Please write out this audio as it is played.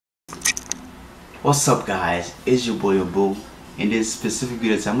What's up, guys? It's your boy Abu. In this specific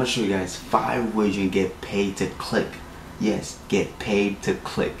video, I'm gonna show you guys 5 ways you can get paid to click. Yes, get paid to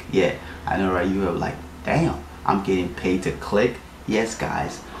click. Yeah, I know, right? You are like, damn, I'm getting paid to click. Yes,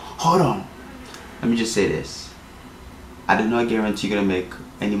 guys. Hold on. Let me just say this. I do not guarantee you're gonna make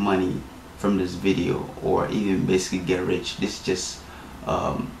any money from this video or even basically get rich. This is just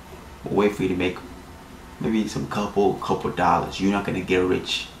a way for you to make maybe some couple dollars. You're not gonna get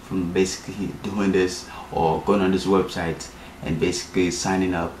rich from basically doing this or going on this website and basically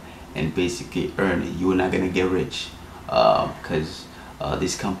signing up and basically earning. You're not gonna get rich because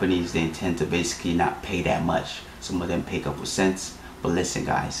these companies, they intend to basically not pay that much. Some of them pay a couple cents. But listen,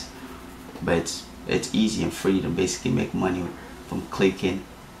 guys, but it's easy and free to basically make money from clicking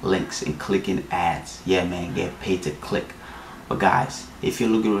links and clicking ads. Yeah, man, get paid to click. But guys, if you're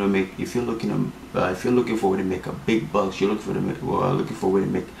looking to make, if you're looking for a way to make a big bucks, you're looking for a way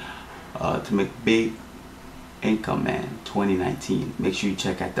to make big income, man. 2019. Make sure you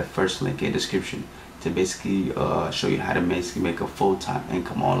check out the first link in the description to basically show you how to basically make a full-time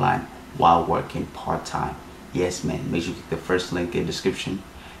income online while working part-time. Yes, man. Make sure you click the first link in the description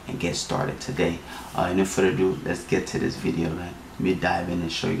and get started today. And no further ado, let's get to this video, man. Let me dive in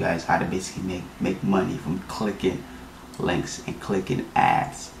and show you guys how to basically make money from clicking links and clicking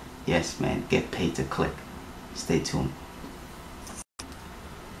ads. Yes, man, get paid to click. Stay tuned.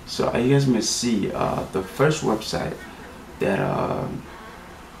 So you guys may see the first website that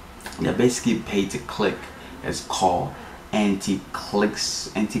basically paid to click is called anti-clicks.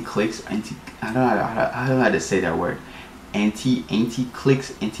 I don't know how to say that word.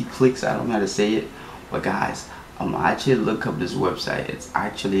 Anti-clicks. I don't know how to say it. But guys, I actually look up this website. It's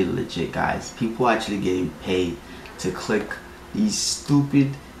actually legit, guys. People actually getting paid to click these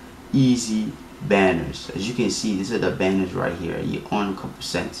stupid easy banners. As you can see, these are the banners right here. You earn a couple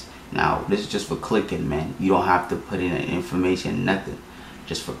cents. Now this is just for clicking, man. You don't have to put in information, nothing,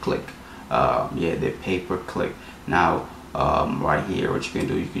 just for click. Yeah, they pay per click. Now right here, what you can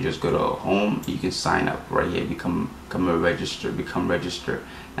do, you can just go to home, you can sign up right here, become register.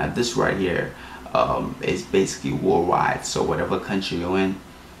 Now this right here is basically worldwide, so whatever country you're in,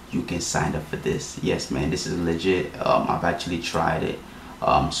 you can sign up for this. Yes, man, this is legit. I've actually tried it,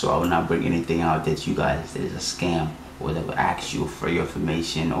 so I will not bring anything out that you guys that is a scam or that will ask you for your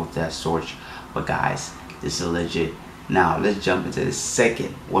information of that sort. But guys, this is legit. Now let's jump into the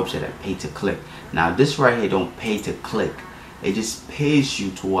second website that pay to click. Now this right here don't pay to click. It just pays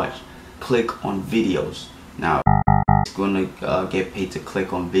you to watch, click on videos. Now it's gonna get paid to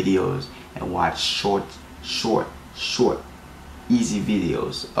click on videos and watch short easy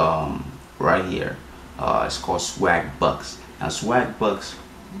videos. Right here, it's called Swag Bucks. Now Swag Bucks,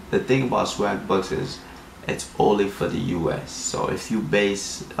 the thing about Swag Bucks is it's only for the US. So if you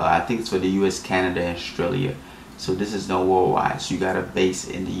base, I think it's for the US, Canada, and Australia. So this is no worldwide. So you gotta base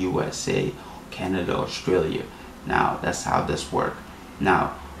in the USA, Canada, Australia. Now that's how this works.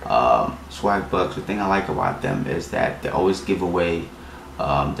 Now Swag Bucks, the thing I like about them is that they always give away,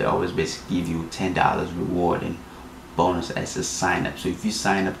 they always basically give you $10 reward and bonus as a sign up. So if you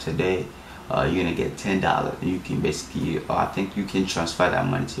sign up today, you're gonna get $10. You can basically, I think you can transfer that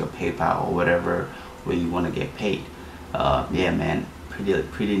money to your PayPal or whatever where you want to get paid. Yeah, man,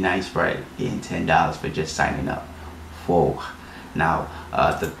 pretty nice, right? Getting $10 for just signing up. Whoa. Now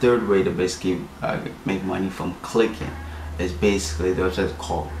the third way to basically make money from clicking is basically the website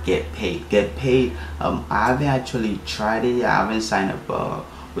called Get Paid. Get Paid. I haven't actually tried it yet. I haven't signed up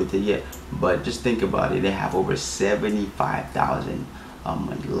with it yet, but just think about it. They have over 75,000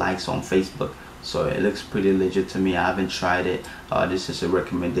 likes on Facebook, so it looks pretty legit to me. I haven't tried it. This is a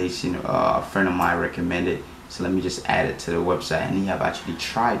recommendation. A friend of mine recommended, so let me just add it to the website, and he have actually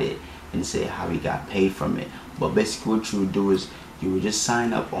tried it and say how he got paid from it. But basically what you would do is you would just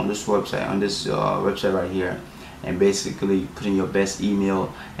sign up on this website, website right here, and basically put in your best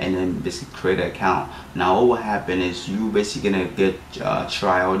email and then basically create an account. Now what will happen is you basically gonna get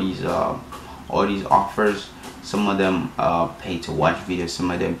try all these offers. Some of them pay to watch videos, some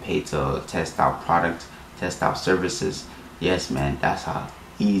of them pay to test out products, test out services. Yes, man, that's how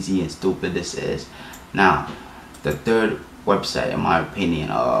easy and stupid this is. Now the third website, in my opinion,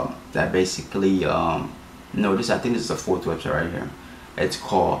 that basically no, I think this is the fourth website right here. It's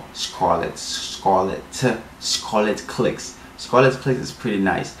called Scarlet Clicks. Scarlet Clicks is pretty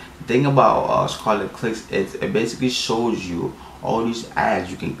nice. The thing about Scarlet Clicks is it basically shows you all these ads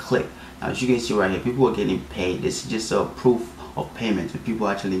you can click. Now as you can see right here, people are getting paid. This is just a proof of payment. People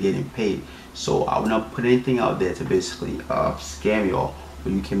are actually getting paid. So I will not put anything out there to basically scam you all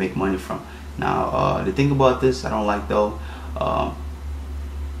where you can make money from. Now the thing about this I don't like though,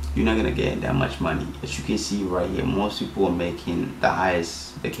 you're not gonna get that much money. As you can see right here, most people are making, the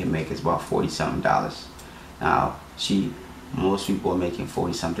highest they can make is about $40 something. Now most people are making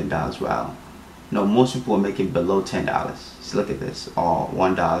 $40 something. Wow. No, most people are making below $10. So look at this, all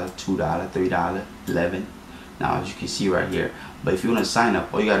 $1, $2, $3, $11. Now as you can see right here, but if you want to sign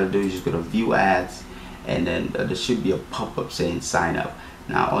up, all you gotta do is just go to view ads, and then there should be a pop-up saying sign up.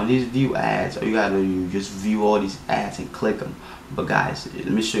 Now on these view ads, all you gotta do, you just view all these ads and click them. But guys, let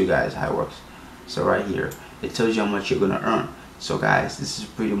me show you guys how it works. So right here, it tells you how much you're gonna earn. So guys, this is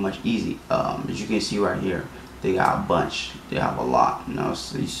pretty much easy. As you can see right here, they got a bunch, they have a lot. You know,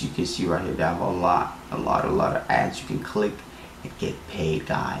 so as you can see right here, they have a lot of ads you can click and get paid,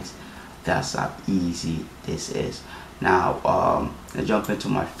 guys. That's how easy this is. Now I jump into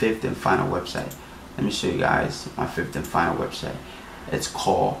my fifth and final website. Let me show you guys my fifth and final website. It's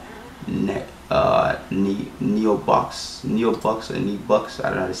called Neobucks, or Neobucks. I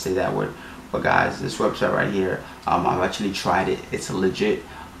don't know how to say that word. But guys, this website right here, I've actually tried it. It's legit.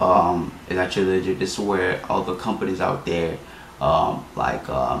 It's actually legit. This is where all the companies out there, all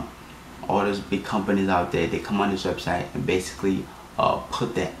those big companies out there, they come on this website and basically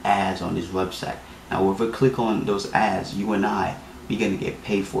put their ads on this website. Now if we click on those ads, you and we're gonna get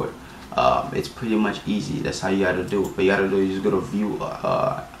paid for it. It's pretty much easy. That's how you gotta do it. But you gotta do is just go to view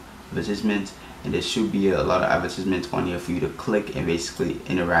advertisements, and there should be a lot of advertisements on here for you to click and basically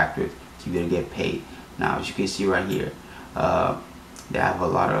interact with. So you're gonna get paid. Now as you can see right here, they have a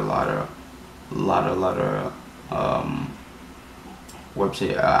lot of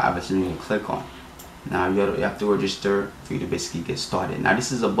website advertisements you can click on. Now you have to register for you to basically get started. Now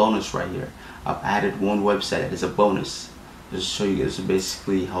this is a bonus right here. I've added one website that is a bonus, just to show you guys, to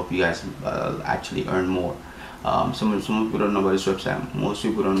basically help you guys actually earn more. Some people don't know about this website. Most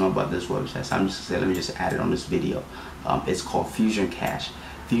people don't know about this website. So I'm just gonna say, let me just add it on this video. It's called Fusion Cash.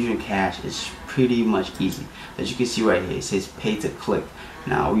 Fusion Cash is pretty much easy. As you can see right here, it says pay to click.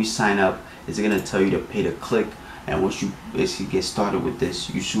 Now when you sign up, it's gonna tell you to pay to click, and once you basically get started with this,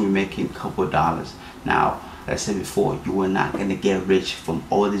 you should be making a couple of dollars. Now like I said before, you are not gonna get rich from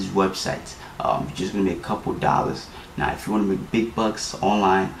all these websites. You're just gonna make a couple of dollars. Now if you want to make big bucks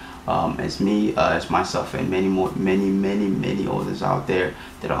online, as me, as myself, and many others out there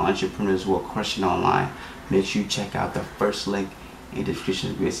that are entrepreneurs who are crushing online, make sure you check out the first link in the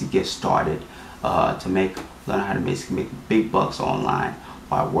description to basically get started to learn how to basically make big bucks online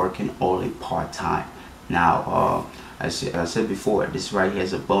by working only part-time. Now as I said before, this right here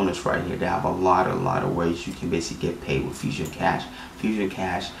is a bonus right here. They have a lot of ways you can basically get paid with Fusion Cash. Fusion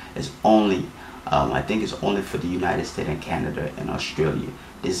Cash is only I think it's only for the United States and Canada and Australia.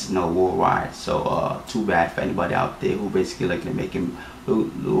 This is not worldwide. So too bad for anybody out there who basically looking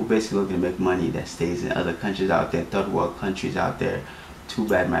to make money that stays in other countries out there, third world countries out there. Too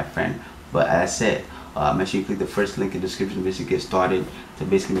bad, my friend. But as I said, make sure you click the first link in the description to basically get started to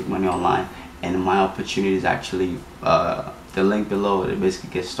basically make money online. And my opportunity is actually the link below to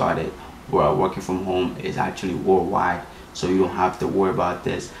basically get started, where working from home is actually worldwide. So you don't have to worry about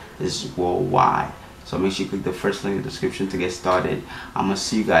this. This is worldwide. So make sure you click the first link in the description to get started. I'm gonna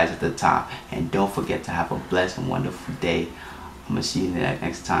see you guys at the top, and don't forget to have a blessed and wonderful day. I'm gonna see you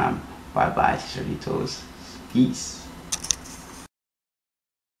next time. Bye bye, Chicharritos. Peace.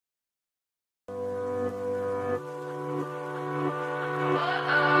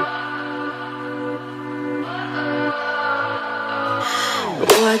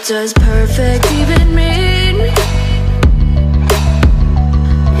 What does perfect even mean?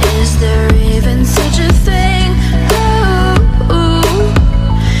 Is there even such a thing?